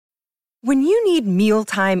When you need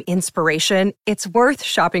mealtime inspiration, it's worth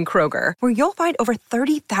shopping Kroger, where you'll find over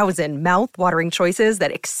 30,000 mouth-watering choices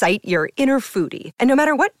that excite your inner foodie. And no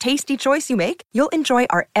matter what tasty choice you make, you'll enjoy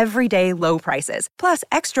our everyday low prices, plus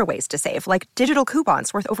extra ways to save, like digital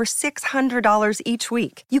coupons worth over $600 each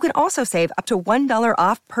week. You can also save up to $1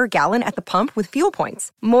 off per gallon at the pump with fuel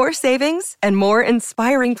points. More savings and more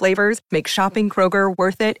inspiring flavors make shopping Kroger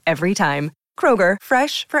worth it every time. Kroger,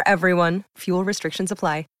 fresh for everyone. Fuel restrictions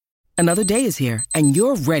apply. Another day is here, and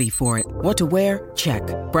you're ready for it. What to wear? Check.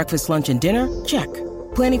 Breakfast, lunch, and dinner? Check.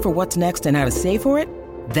 Planning for what's next and how to save for it?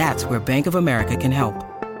 That's where Bank of America can help.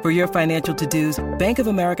 For your financial to-dos, Bank of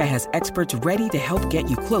America has experts ready to help get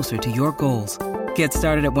you closer to your goals. Get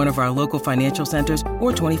started at one of our local financial centers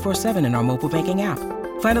or 24/7 in our mobile banking app.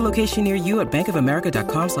 Find a location near you at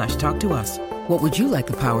bankofamerica.com/talktous. What would you like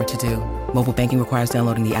the power to do? Mobile banking requires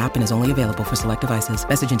downloading the app and is only available for select devices.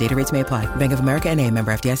 Message and data rates may apply. Bank of America N.A.,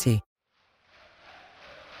 member FDIC.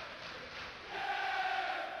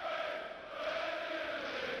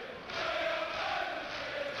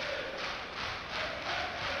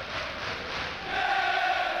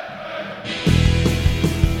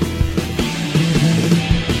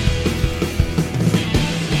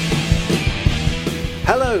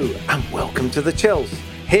 Hello and welcome to the Chels.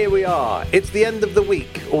 Here we are. It's the end of the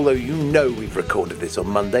week, although you know we've recorded this on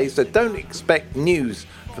Monday, so don't expect news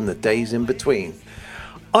from the days in between.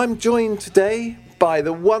 I'm joined today by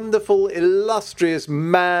the wonderful, illustrious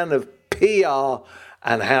man of PR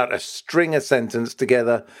and how to string a sentence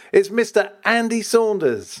together. It's Mr. Andy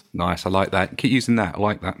Saunders. Nice, I like that. Keep using that, I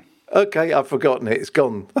like that. Okay, I've forgotten it. It's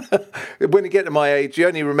gone. When you get to my age, you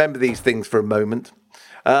only remember these things for a moment.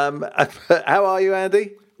 How are you,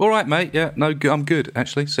 Andy? All right, mate. Yeah, no, I'm good,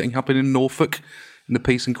 actually. Sitting up in Norfolk in the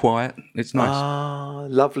peace and quiet. It's nice. Ah,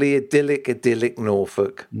 lovely, idyllic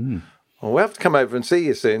Norfolk. Well, we'll have to come over and see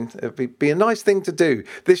you soon. It'd be a nice thing to do.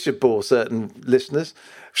 This should bore certain listeners.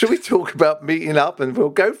 Should we talk about meeting up and we'll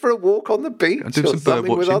go for a walk on the beach do or some bird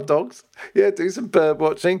something with our dogs? Yeah, do some bird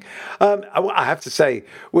watching. I have to say,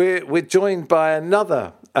 we're joined by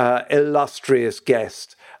another illustrious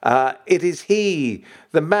guest. It is he,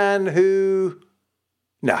 the man who...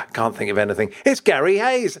 No, can't think of anything. It's Gary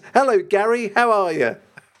Hayes. Hello, Gary. How are you?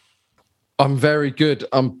 I'm very good.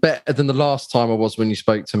 I'm better than the last time I was when you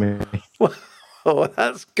spoke to me. Oh,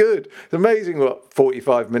 that's good. It's amazing what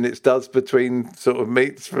 45 minutes does between sort of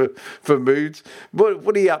meets for moods.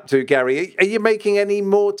 What are you up to, Gary? Are you making any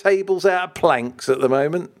more tables out of planks at the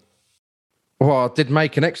moment? Well, I did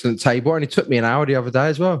make an excellent table. It only took me an hour the other day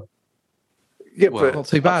as well. Yeah, but not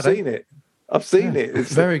too bad. I've seen it.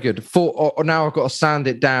 It's very good. Now I've got to sand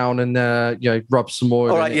it down and rub some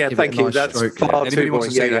oil. All right, yeah, thank you. That's far Anybody too wants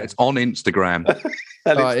to see that? It's on Instagram.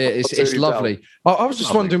 It's lovely. I was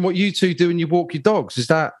just wondering what you two do when you walk your dogs. Is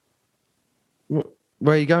that where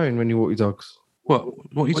are you going when you walk your dogs? What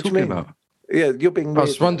are you talking about? Yeah, you're being weird. I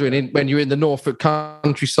was wondering when you're in the Norfolk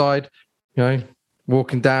countryside,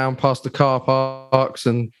 walking down past the car parks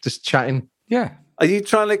and just chatting. Yeah. Are you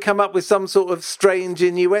trying to come up with some sort of strange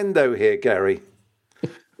innuendo here, Gary?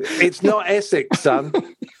 It's not Essex, son.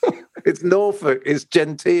 It's Norfolk. It's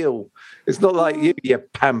genteel. It's not like you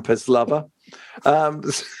pampas lover.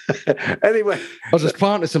 Anyway. I just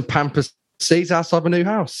planted some pampas seeds outside my new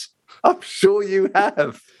house. I'm sure you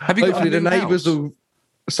have. Hopefully the neighbours will...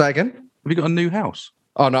 Say again? Have you got a new house?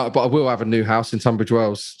 Oh, no, but I will have a new house in Tunbridge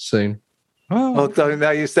Wells soon. Oh, don't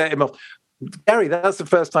know. You set him off. Gary, that's the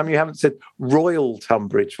first time you haven't said Royal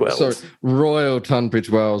Tunbridge Wells. Sorry, Royal Tunbridge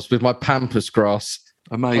Wells with my pampas grass.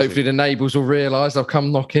 Amazing. Hopefully the neighbours will realise I've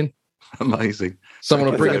come knocking. Amazing. Someone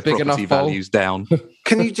will bring a big enough bowl. Values down.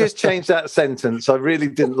 Can you just change that sentence? I really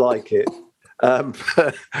didn't like it.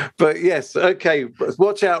 But yes, okay.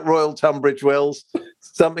 Watch out, Royal Tunbridge Wells.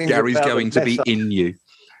 Gary's going to be in you.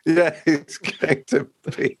 Yeah, it's going to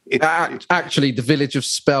be. Actually, the village of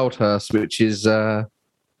Speldhurst, which is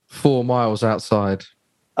 4 miles outside.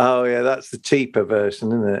 Oh, yeah, that's the cheaper version,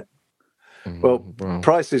 isn't it? Well,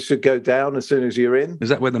 prices should go down as soon as you're in. Is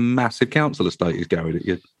that where the massive council estate is, Gary, that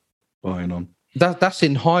you're buying on? That's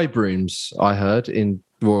in Highbrooms, I heard, in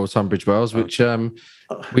Royal Tunbridge Wells, which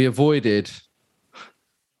we avoided.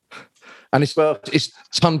 And it's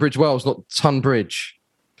Tunbridge Wells, not Tunbridge,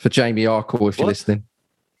 for Jamie Arkle, if you're listening.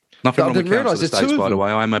 Nothing wrong with council estates, by the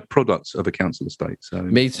way. I'm a product of a council estate. So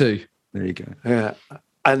me too. There you go. Yeah.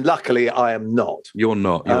 And luckily, I am not. You're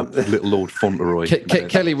not. You're little Lord Fauntleroy.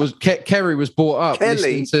 Kerry was brought up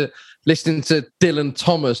listening to Dylan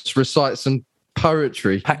Thomas recite some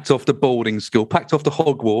poetry. Packed off the boarding school, packed off the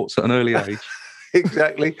Hogwarts at an early age.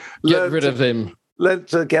 Exactly. Get rid of him.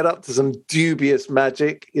 let's get up to some dubious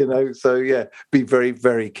magic, So, yeah, be very,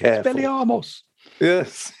 very careful. Expelliarmus.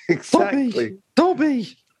 Yes, exactly.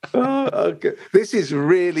 Dobby. Okay. This is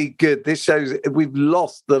really good. This shows we've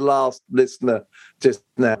lost the last listener just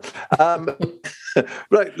now.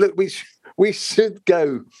 Right, look, we should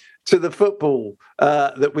go to the football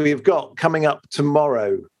that we've got coming up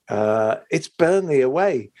tomorrow. It's Burnley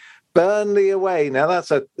away. Now,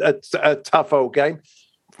 that's a tough old game.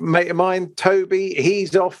 Mate of mine, Toby,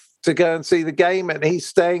 he's off to go and see the game, and he's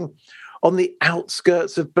staying on the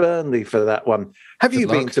outskirts of Burnley for that one. Have you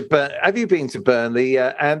been to Burnley,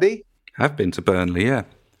 Andy? I've been to Burnley, yeah.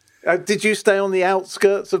 Did you stay on the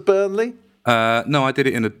outskirts of Burnley? No, I did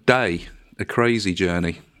it in a day, a crazy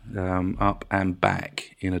journey, up and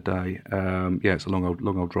back in a day. Yeah, it's a long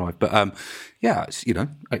old drive, but yeah,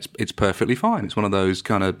 it's perfectly fine. It's one of those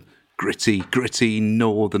kind of gritty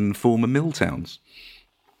northern former mill towns.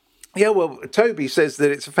 Yeah, well, Toby says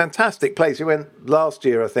that it's a fantastic place. He went last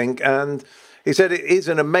year, I think, and he said it is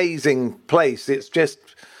an amazing place. It's just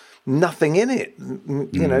nothing in it.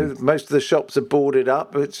 Most of the shops are boarded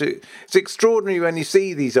up. It's extraordinary when you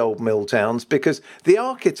see these old mill towns because the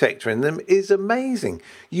architecture in them is amazing.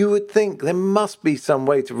 You would think there must be some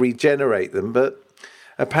way to regenerate them, but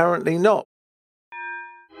apparently not.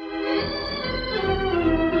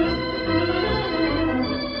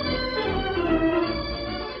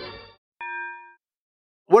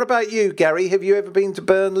 What about you, Gary? Have you ever been to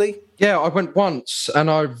Burnley? Yeah, I went once and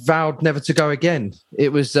I vowed never to go again.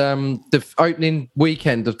 It was the opening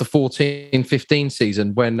weekend of the 14-15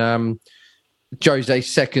 season when Jose's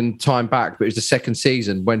second time back, but it was the second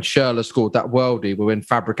season when Schürrle scored that worldie when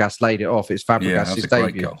Fabregas laid it off. It's Fabregas'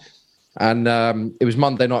 debut. And it was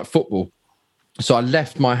Monday Night Football. So I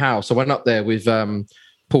left my house. I went up there with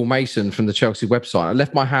Paul Mason from the Chelsea website. I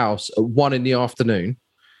left my house at 1 PM.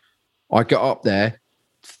 I got up there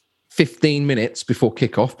 15 minutes before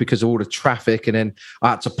kickoff because of all the traffic, and then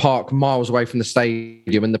I had to park miles away from the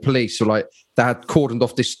stadium, and the police were like, they had cordoned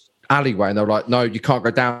off this alleyway, and they were like, no, you can't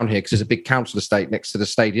go down here because there's a big council estate next to the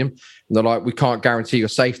stadium, and they're like, we can't guarantee your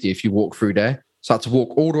safety if you walk through there. So I had to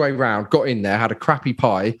walk all the way around, got in there, had a crappy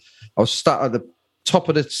pie. I was stuck at the top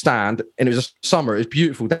of the stand, and it was summer. It was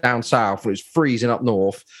beautiful down south, it was freezing up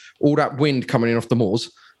north, all that wind coming in off the moors,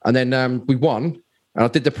 and then we won, and I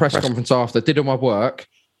did the press conference after, did all my work,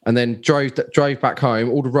 and then drove back home,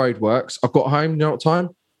 all the road works. I got home, you know what time?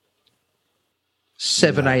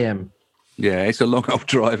 7 AM. Yeah, it's a long old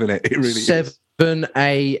drive, isn't it? It really is. 7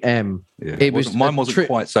 AM. Yeah, mine wasn't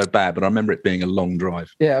quite so bad, but I remember it being a long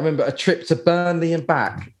drive. Yeah, I remember a trip to Burnley and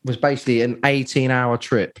back was basically an 18-hour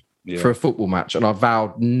trip for a football match, and I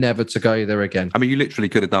vowed never to go there again. I mean, you literally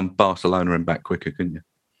could have done Barcelona and back quicker, couldn't you?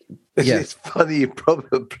 Yeah. It's funny, you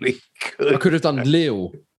probably could. I could have done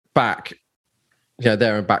Lille back. Yeah,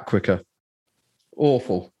 there and back quicker.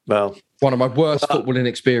 Awful. Well, one of my worst footballing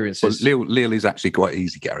experiences. Well, Lille is actually quite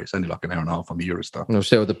easy, Gary. It's only like an hour and a half on the Eurostar. No,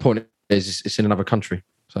 still, the point is it's in another country.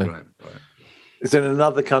 So right. It's in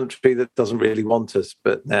another country that doesn't really want us,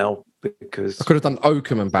 but now because I could have done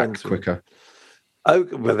Oakham and back quicker. Oh,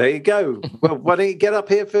 well, there you go. Well, why don't you get up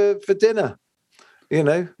here for dinner?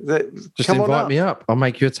 Just invite me up. I'll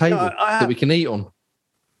make you a table that we can eat on.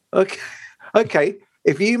 Okay.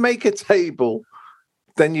 If you make a table,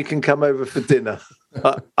 then you can come over for dinner.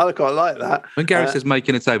 I quite like that. When Gary says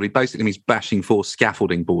making a table, he basically means bashing 4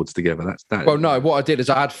 scaffolding boards together. That's that. Well, no, what I did is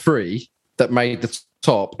I had 3 that made the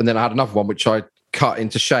top, and then I had another one which I cut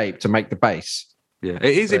into shape to make the base. Yeah,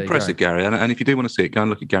 it is impressive, Gary. And if you do want to see it, go and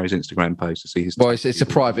look at Gary's Instagram page to see his... Well, it's a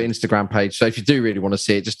private Instagram page, so if you do really want to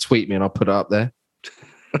see it, just tweet me and I'll put it up there.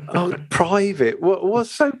 Oh, private?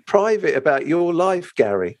 What's so private about your life,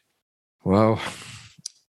 Gary? Well...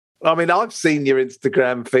 I mean, I've seen your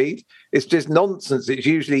Instagram feed. It's just nonsense. It's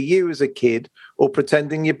usually you as a kid or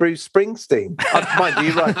pretending you're Bruce Springsteen. Mind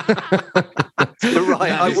you, you're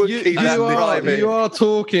right. I would keep that private. You are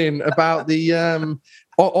talking about the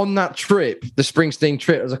on that trip, the Springsteen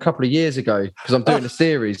trip. It was a couple of years ago because I'm doing a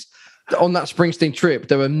series. On that Springsteen trip,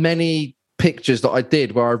 there were many pictures that I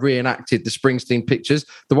did where I reenacted the Springsteen pictures.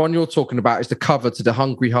 The one you're talking about is the cover to the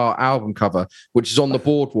Hungry Heart album cover, which is on the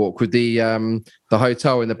boardwalk with the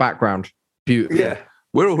hotel in the background. Beautiful. Yeah.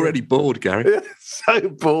 We're already bored, Gary. So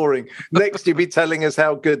boring. Next, you'll be telling us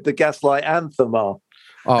how good the Gaslight Anthem are.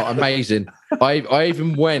 Oh, amazing. I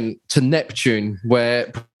even went to Neptune,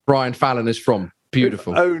 where Brian Fallon is from.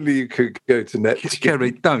 Beautiful. If only you could go to Neptune. Gary,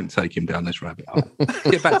 don't take him down this rabbit hole.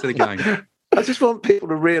 Get back to the game. I just want people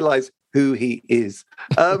to realise who he is.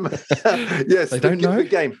 Yes, they don't know the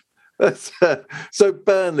game. So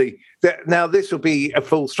Burnley. Now this will be a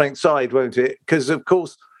full-strength side, won't it? Because of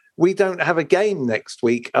course we don't have a game next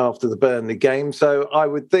week after the Burnley game. So I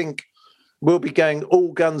would think we'll be going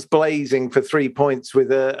all guns blazing for 3 points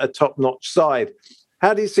with a top-notch side.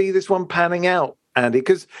 How do you see this one panning out, Andy?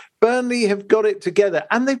 Because Burnley have got it together,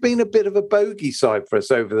 and they've been a bit of a bogey side for us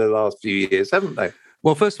over the last few years, haven't they?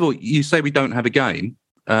 Well, first of all, you say we don't have a game.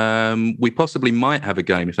 We possibly might have a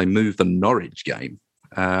game if they move the Norwich game.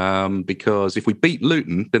 Because if we beat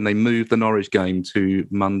Luton, then they move the Norwich game to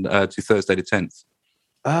Thursday the 10th.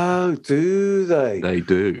 Oh, do they? They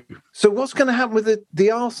do. So what's going to happen with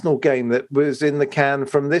the Arsenal game that was in the can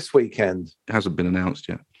from this weekend? It hasn't been announced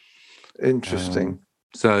yet. Interesting.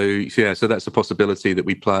 So that's a possibility that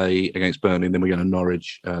we play against Burnley and then we go to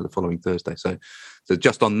Norwich the following Thursday. So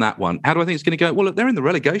just on that one, how do I think it's going to go? Well, look, they're in the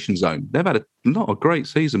relegation zone. They've had not a great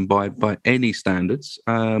season by any standards.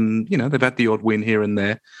 They've had the odd win here and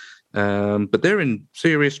there, but they're in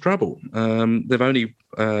serious trouble. They've only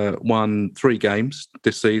won 3 games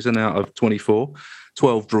this season out of 24,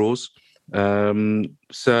 12 draws. And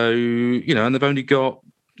they've only got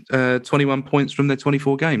 21 points from their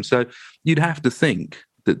 24 games. So you'd have to think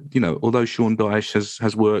that, although Sean Dyche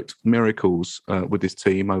has worked miracles with this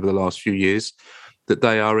team over the last few years, that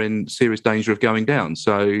they are in serious danger of going down.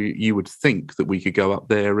 So you would think that we could go up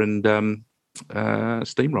there and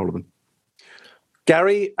steamroller them.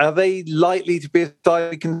 Gary, are they likely to be a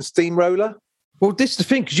side we can steamroller? Well, this is the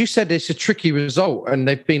thing, because you said it's a tricky result and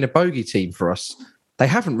they've been a bogey team for us. They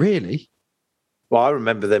haven't really. Well, I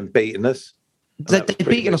remember them beating us. They've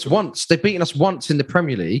beaten us once. They've beaten us once in the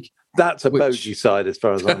Premier League. That's a bogey side as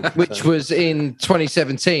far as I'm concerned. Which was in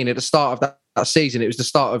 2017 at the start of that season. It was the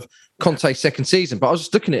start of Conte's second season. But I was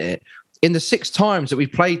just looking at it. In the 6 times that we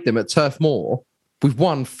played them at Turf Moor, we've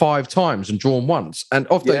won 5 times and drawn once. And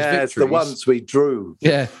of those victories... it's the ones we drew.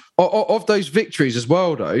 Yeah. Of those victories as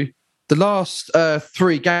well, though, the last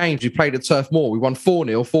 3 games we played at Turf Moor, we won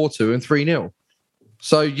 4-0, 4-2 and 3-0.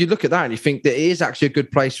 So you look at that and you think that it is actually a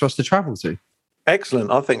good place for us to travel to. Excellent.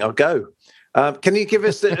 I think I'll go. Can you give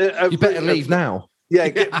us... you better leave now. Yeah,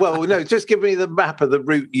 just give me the map of the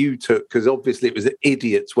route you took, because obviously it was an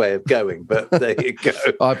idiot's way of going, but there you go.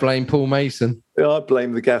 I blame Paul Mason. I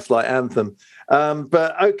blame the Gaslight Anthem.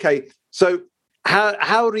 But okay, so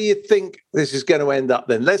how do you think this is going to end up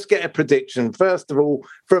then? Let's get a prediction, first of all,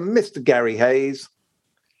 from Mr. Gary Hayes.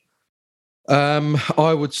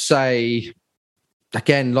 I would say...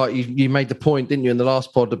 Again, like you made the point, didn't you, in the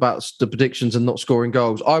last pod about the predictions and not scoring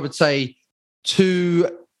goals. I would say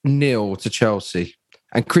 2-0 to Chelsea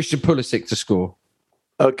and Christian Pulisic to score.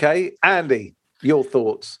 Okay. Andy, your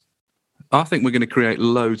thoughts? I think we're going to create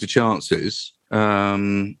loads of chances,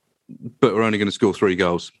 but we're only going to score 3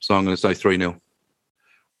 goals. So I'm going to say 3-0.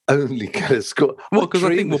 Only going to score? Well, because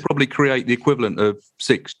I think we'll probably create the equivalent of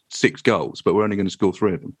six goals, but we're only going to score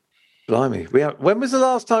 3 of them. Blimey. When was the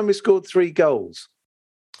last time we scored 3 goals?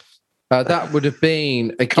 That would have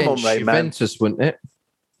been against Juventus, wouldn't it?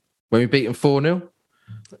 When we beat them 4-0?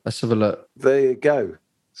 Let's have a look. There you go.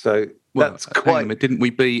 So that's quite... Didn't we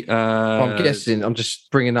beat... I'm guessing. I'm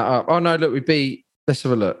just bringing that up. Oh, no, look, we beat... Let's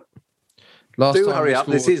have a look. Do hurry up.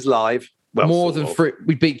 This is live. Well, more than 3...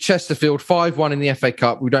 We beat Chesterfield 5-1 in the FA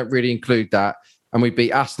Cup. We don't really include that. And we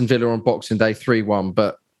beat Aston Villa on Boxing Day 3-1.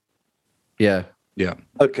 But, yeah. Yeah.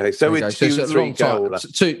 Okay, so it's 2-3 goals.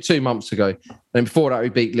 2 months ago. And before that, we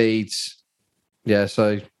beat Leeds. Yeah,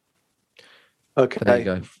 so... Okay, there you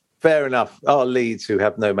go. Fair enough. Our Leeds, who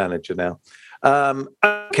have no manager now.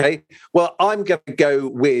 Okay, well, I'm going to go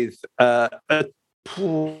with... I'm going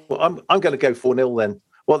to go 4-0 then.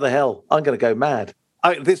 What the hell? I'm going to go mad.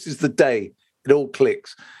 This is the day it all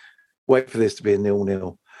clicks. Wait for this to be a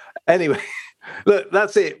 0-0. Anyway, look,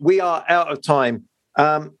 that's it. We are out of time.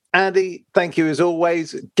 Andy, thank you as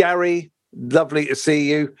always. Gary, lovely to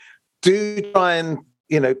see you. Do try and,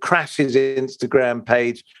 crash his Instagram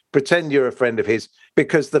page. Pretend you're a friend of his,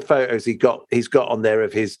 because the photos he's got on there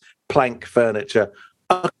of his plank furniture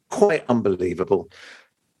are quite unbelievable.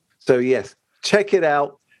 So, yes, check it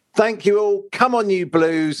out. Thank you all. Come on, you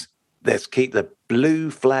Blues. Let's keep the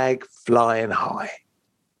blue flag flying high.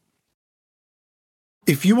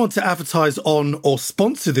 If you want to advertise on or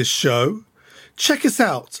sponsor this show, check us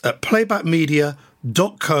out at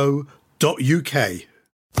playbackmedia.co.uk.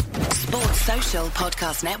 Sports Social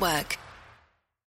Podcast Network.